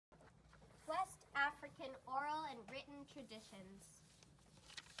African Oral and Written Traditions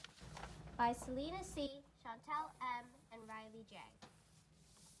by Selena C., Chantelle M., and Riley J.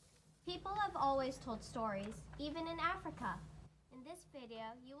 People have always told stories, even in Africa. In this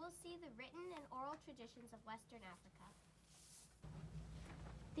video, you will see the written and oral traditions of Western Africa.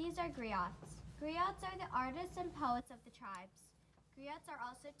 These are griots. Griots are the artists and poets of the tribes. Griots are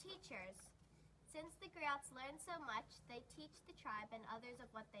also teachers. Since the griots learn so much, they teach the tribe and others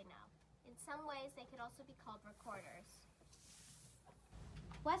of what they know. In some ways, they could also be called recorders.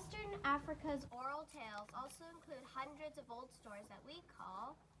 Western Africa's oral tales also include hundreds of old stories that we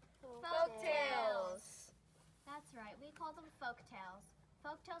call folk tales. That's right, we call them folk tales.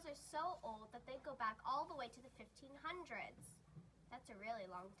 Folk tales are so old that they go back all the way to the 1500s. That's a really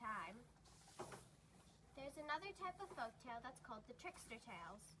long time. There's another type of folk tale that's called the trickster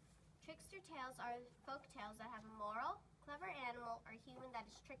tales. Trickster tales are folk tales that have a moral, clever animal, or human that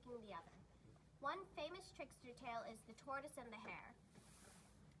is tricking the other. One famous trickster tale is the tortoise and the hare.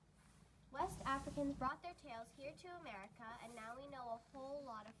 West Africans brought their tales here to America, and now we know a whole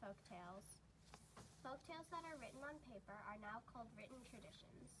lot of folk tales. Folk tales that are written on paper are now called written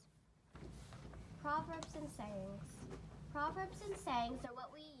traditions. Proverbs and sayings. Proverbs and sayings are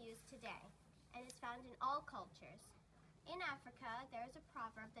what we use today, and is found in all cultures. In Africa, there is a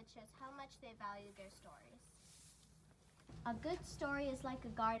proverb that shows how much they value their stories. A good story is like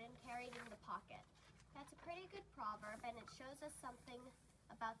a garden carried in the pocket. That's a pretty good proverb, and it shows us something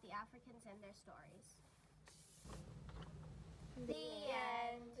about the Africans and their stories. The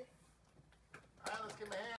end. All right, let's give him a hand.